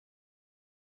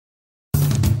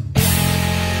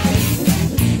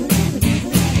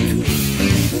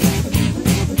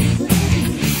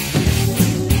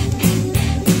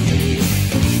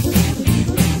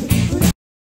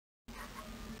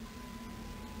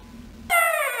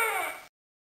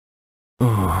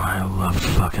Oh, I love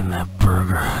fucking that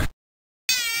burger.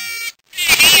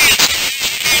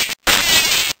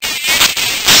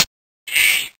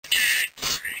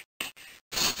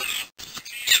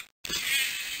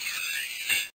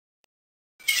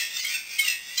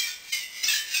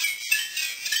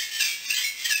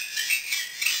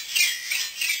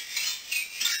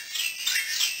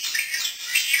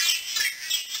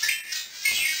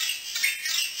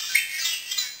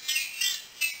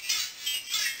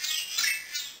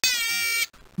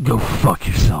 Go fuck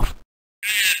yourself.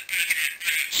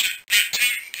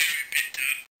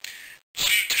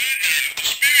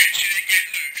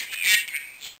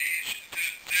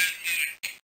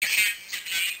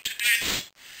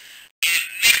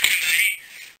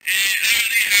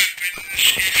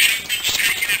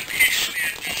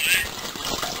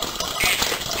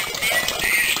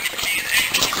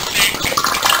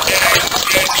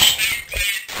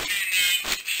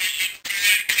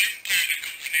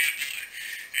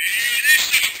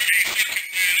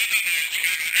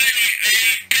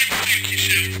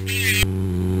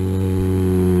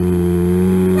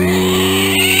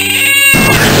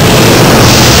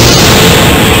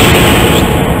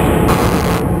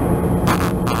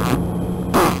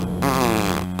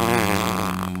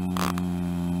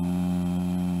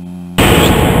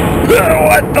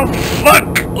 What the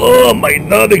fuck? Oh, my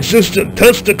non-existent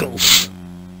testicles.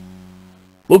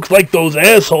 Looks like those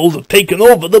assholes have taken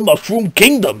over the Mushroom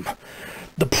Kingdom.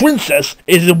 The princess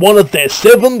is in one of their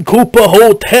 7 Koopa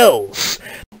hotels.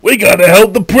 We gotta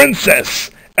help the princess.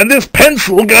 And this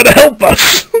pencil gotta help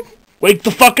us. Wake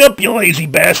the fuck up, you lazy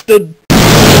bastard.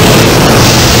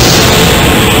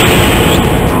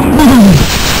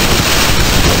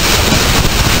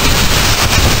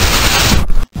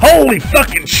 Holy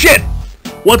fucking shit!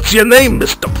 What's your name,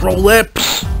 Mr.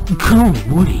 Prolapse? Cool,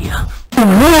 Woody.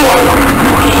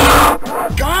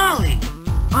 Golly!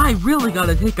 I really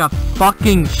gotta take a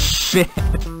fucking shit.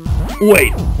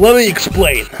 Wait, let me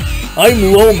explain. I'm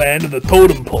Lowman of the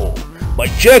Totem Pole. My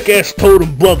jackass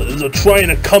totem brothers are trying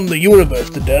to cum the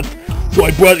universe to death, so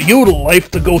I brought you to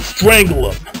life to go strangle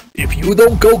them. If you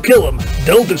don't go kill them,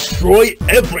 they'll destroy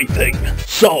everything.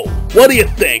 So, what do you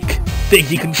think? Think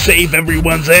you can save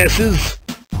everyone's asses?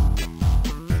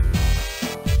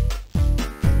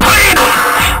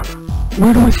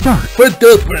 Where do I start? Put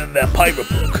Dustman in that pirate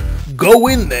book. Go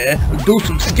in there and do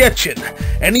some sketching.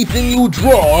 Anything you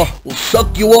draw will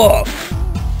suck you off.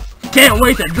 Can't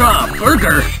wait to draw a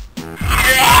burger.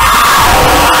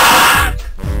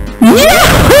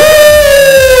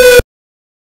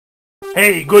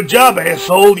 Hey, good job,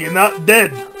 asshole. You're not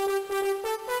dead.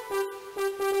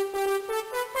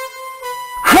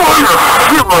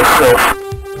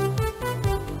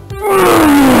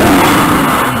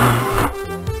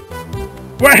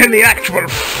 What in the actual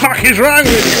fuck is wrong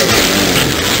with you?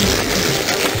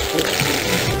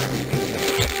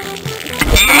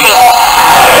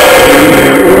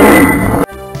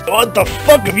 What the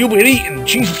fuck have you been eating?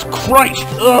 Jesus Christ!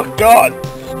 Oh God!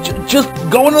 Just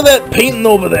go into that painting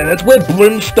over there. That's where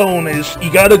Brimstone is.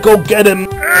 You gotta go get him.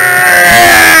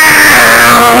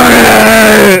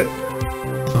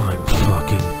 I'm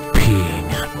fucking peeing.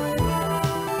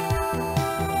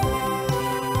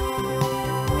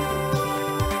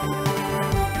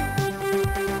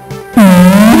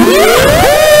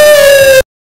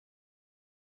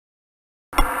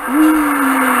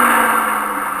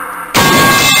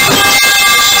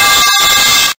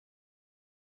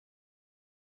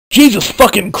 Jesus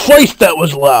fucking Christ, that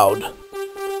was loud!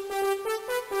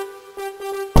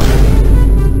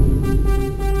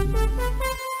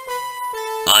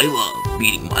 I love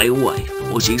beating my wife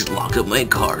while she's locked up my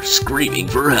car screaming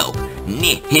for help.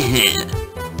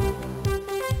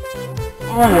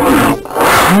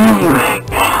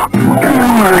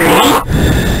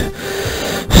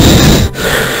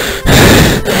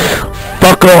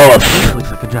 Fuck off!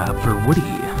 Looks like a job for Woody.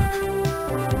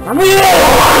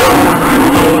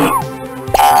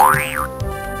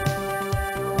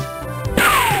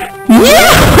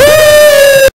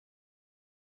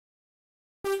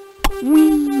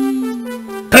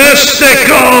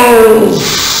 Testicles!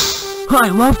 I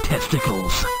love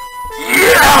testicles.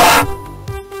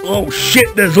 Oh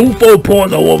shit, there's UFO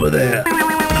porno over there.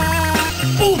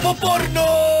 UFO porno!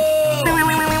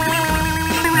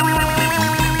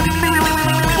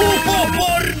 UFO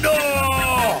porno!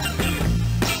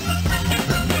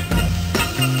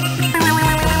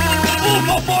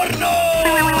 UFO porno!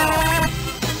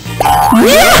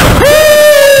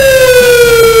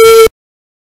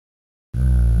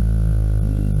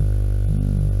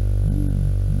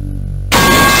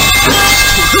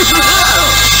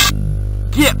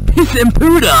 Get piss and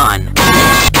pooed on!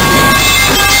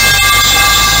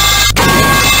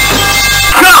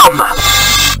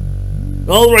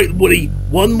 Alright, Woody,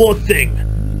 one more thing.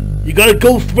 You gotta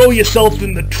go throw yourself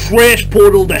in the trash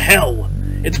portal to hell.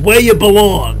 It's where you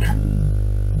belong.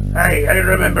 Hey, I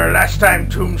remember last time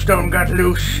Tombstone got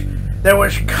loose. There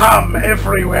was cum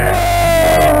everywhere.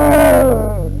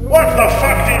 What the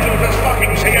fuck did you just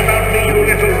fucking say about me, you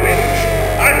little bitch?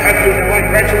 I've had you know I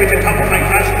graduated top of my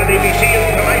class in the Navy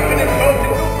SEALs, and I've been involved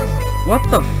in numerous... What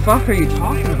the fuck are you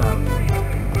talking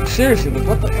about? Seriously,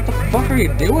 what the fuck are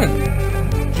you doing?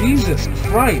 Jesus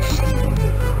Christ.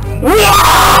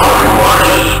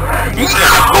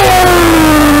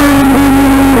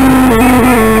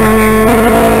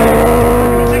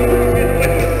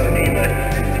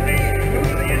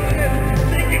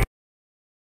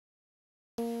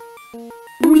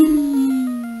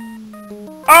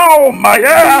 Oh, my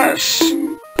ass!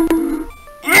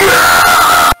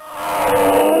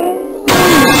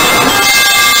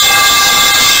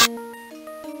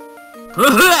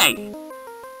 Hey!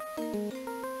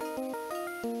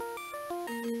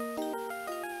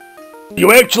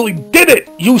 You actually did it!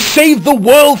 You saved the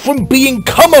world from being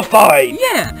cummified!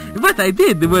 Yeah, what I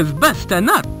did was bust a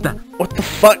nut. What the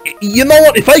fuck? You know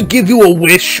what? If I give you a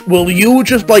wish, will you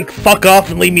just, like, fuck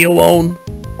off and leave me alone?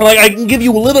 Like, I can give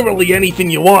you literally anything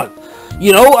you want.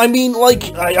 You know, I mean,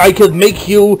 like, I could make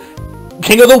you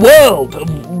king of the world,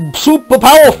 super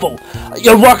powerful,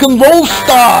 a rock and roll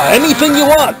star, anything you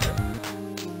want.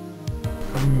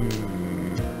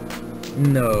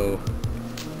 No.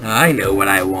 I know what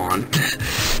I want.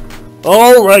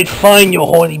 Alright, fine, you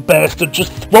horny bastard.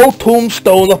 Just throw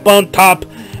Tombstone up on top,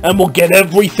 and we'll get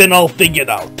everything all figured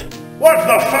out. What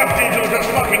the fuck did you just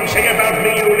fucking say about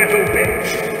me, you little bitch?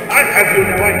 I've had you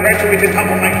know I graduated top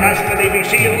of my class in the Navy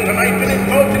SEALs, and I've been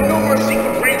involved in numerous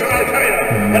secret raids on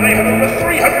Al-Qaeda, and I have over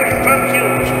 300 confirmed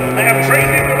kills. I have trained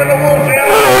in guerrilla warfare.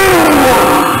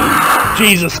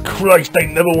 Jesus Christ, I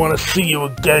never want to see you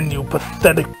again, you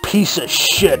pathetic piece of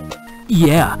shit.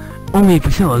 Yeah, only if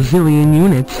you sell a zillion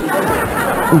units.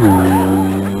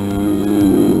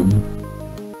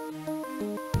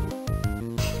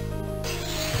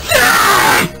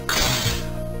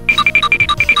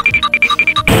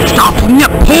 Stop looking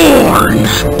at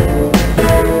porn!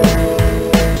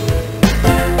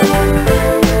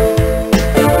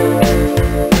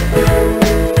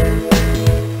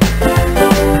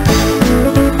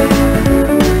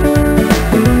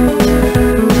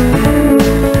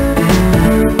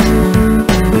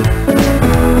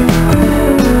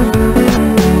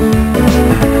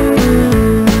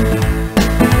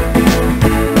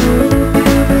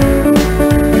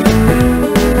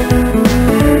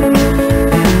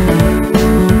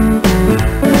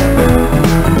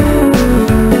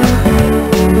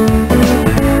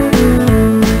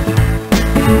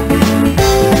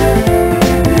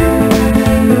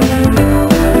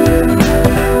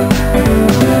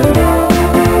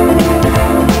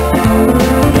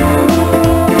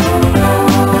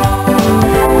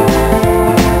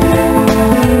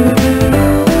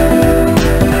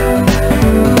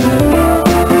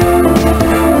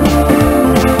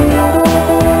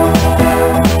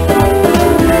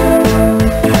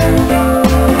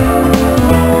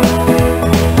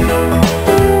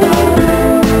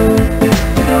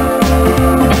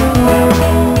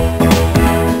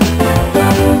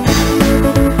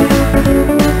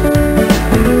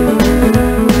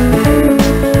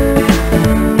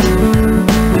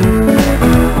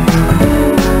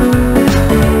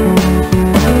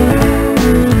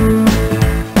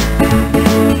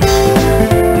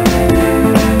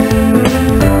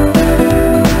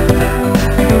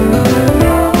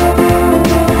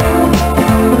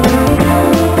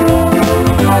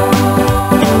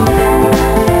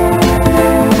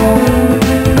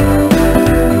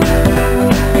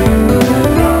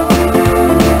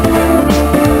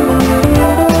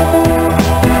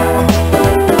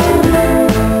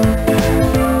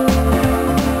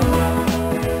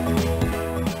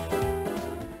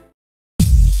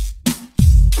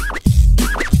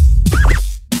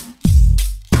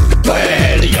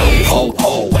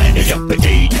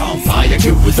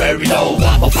 was very low.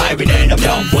 I'm a pirate and I'm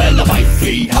young. Well, I might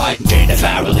be hiding in a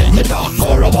barrel in the dark,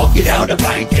 or I'll walk you down the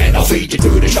plank and I'll feed you to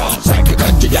the sharks. I could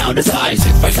cut you down to size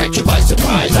if I catch you by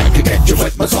surprise. I could get you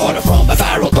with my sword from a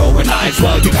barrel throwing knives.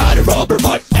 Well, you got a rubber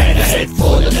butt and a head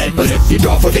full of lead, but if you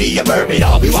draw for me a mermaid,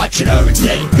 I'll be watching her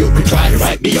instead. You can try to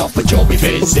write me off, but you'll be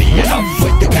busy enough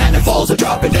with the cannonballs are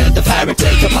dropping and the parrot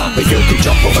take a pop. But you can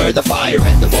jump over the fire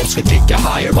and the wolves can take you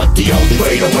higher, but the only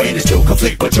way to win is to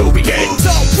complete what you begin.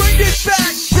 So bring it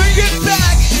back, bring it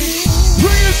back,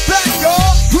 bring it back,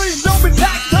 y'all. Please don't be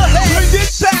back to head. Bring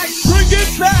it back, bring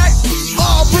it back.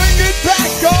 Oh, bring it back,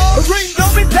 y'all. Bring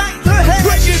don't be back to head.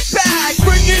 Bring it back,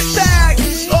 bring it back.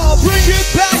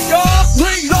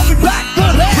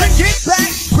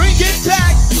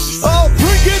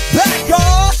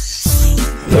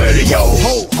 Yo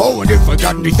ho ho, and if I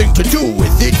got anything to do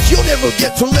with it, you'll never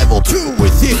get to level 2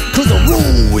 with it. Cause I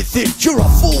rule with it, you're a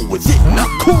fool with it, not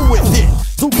cool with it.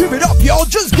 So give it up, y'all,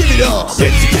 just give it up. It's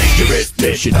a dangerous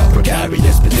mission, a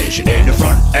precarious position in the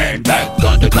front and back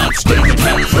under constant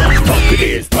attack from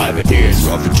buccaneers, privateers,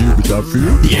 profiteer without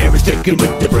fear. The air is thick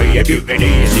with debris, and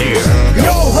mutiny is here.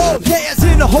 Yo ho, gas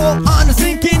in a hole on a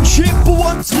sinking ship. For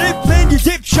one slip and you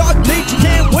dip, shark nature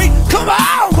can't wait. Come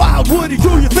on, Wild Woody,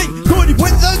 do your thing.